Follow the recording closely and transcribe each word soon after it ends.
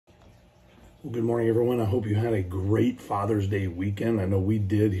Well, good morning, everyone. I hope you had a great Father's Day weekend. I know we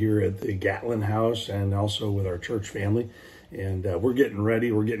did here at the Gatlin House and also with our church family. And we're getting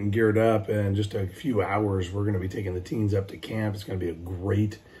ready. We're getting geared up. And in just a few hours, we're going to be taking the teens up to camp. It's going to be a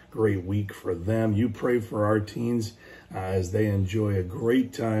great week for them. You pray for our teens as they enjoy a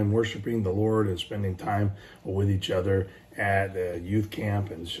great time worshiping the Lord and spending time with each other at youth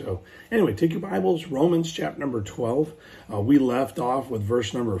camp. And so anyway, take your Bibles, Romans chapter number 12. We left off with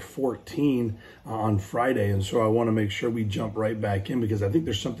verse number 14 on Friday. And so I want to make sure we jump right back in because I think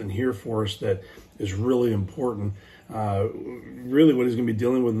there's something here for us that is really important. Really what he's going to be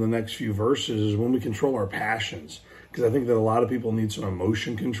dealing with in the next few verses is when we control our passions. Because I think that a lot of people need some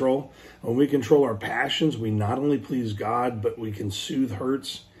emotion control. When we control our passions, we not only please God, but we can soothe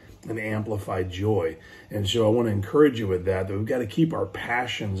hurts and amplify joy. And so I want to encourage you with that we've got to keep our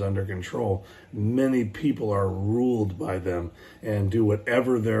passions under control. Many people are ruled by them and do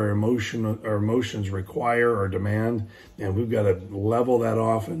whatever their emotions require or demand. And we've got to level that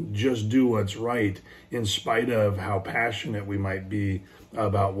off and just do what's right in spite of how passionate we might be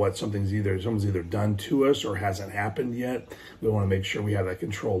about what someone's either done to us or hasn't happened yet. We want to make sure we have that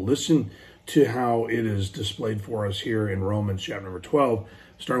control. Listen to how it is displayed for us here in Romans chapter number 12,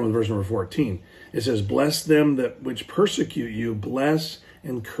 starting with verse number 14. It says, "Bless them that which persecute you, bless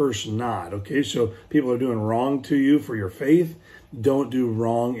and curse not." Okay, so people are doing wrong to you for your faith. Don't do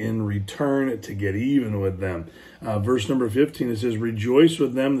wrong in return to get even with them. Verse number 15, it says, "Rejoice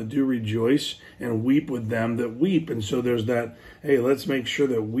with them that do rejoice and weep with them that weep." And so there's that, hey, let's make sure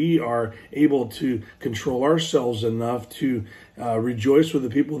that we are able to control ourselves enough to rejoice with the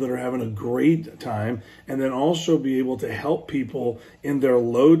people that are having a great time, and then also be able to help people in their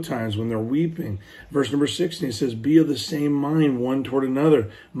low times when they're weeping. Verse number 16, it says, "Be of the same mind one toward another.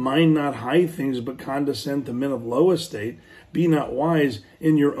 Mind not high things, but condescend to men of low estate. Be not wise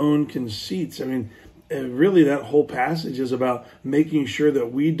in your own conceits." I mean, really, that whole passage is about making sure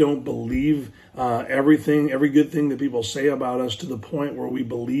that we don't believe every good thing that people say about us to the point where we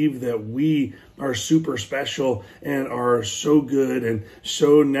believe that we are super special and are so good and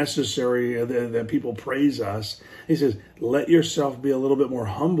so necessary that people praise us. He says, let yourself be a little bit more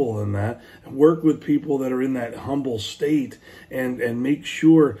humble than that. Work with people that are in that humble state and make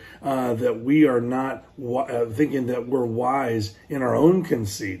sure that we are not thinking that we're wise in our own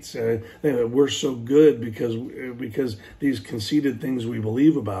conceits. That we're so good because these conceited things we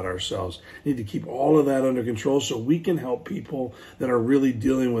believe about ourselves. Need to keep all of that under control so we can help people that are really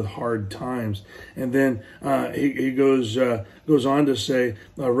dealing with hard times. And then he goes on to say,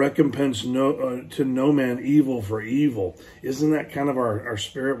 recompense to no man evil for evil. Isn't that kind of our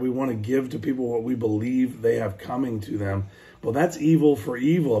spirit? We want to give to people what we believe they have coming to them. Well, that's evil for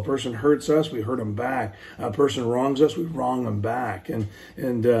evil. A person hurts us, we hurt them back. A person wrongs us, we wrong them back. And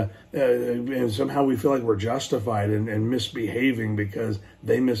somehow we feel like we're justified in misbehaving because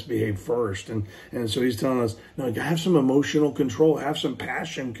they misbehaved first. And so he's telling us, no, have some emotional control, have some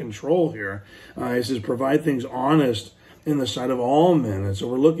passion control here. He says, provide things honest in the sight of all men. And so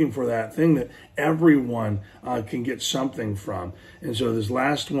we're looking for that thing that everyone can get something from. And so this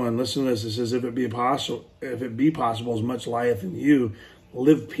last one, listen to this. It says, if it be possible, as much lieth in you,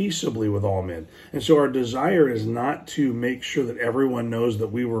 live peaceably with all men. And so our desire is not to make sure that everyone knows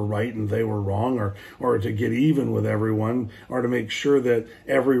that we were right and they were wrong, or to get even with everyone, or to make sure that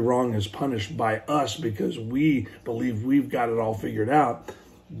every wrong is punished by us because we believe we've got it all figured out.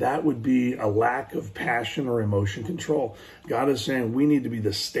 That would be a lack of passion or emotion control. God is saying we need to be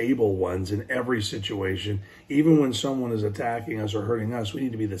the stable ones in every situation. Even when someone is attacking us or hurting us, we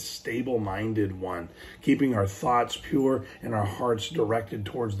need to be the stable-minded one, keeping our thoughts pure and our hearts directed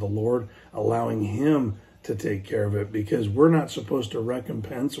towards the Lord, allowing Him to take care of it, because we're not supposed to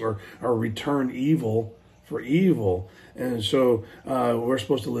recompense or return evil for evil. And so we're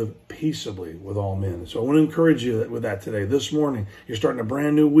supposed to live peaceably with all men. So I want to encourage you with that today. This morning, you're starting a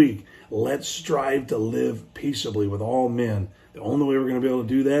brand new week. Let's strive to live peaceably with all men. The only way we're going to be able to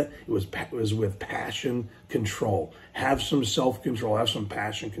do that was with passion control. Have some self-control. Have some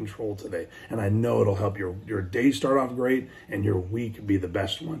passion control today. And I know it'll help your day start off great and your week be the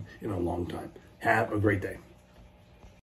best one in a long time. Have a great day.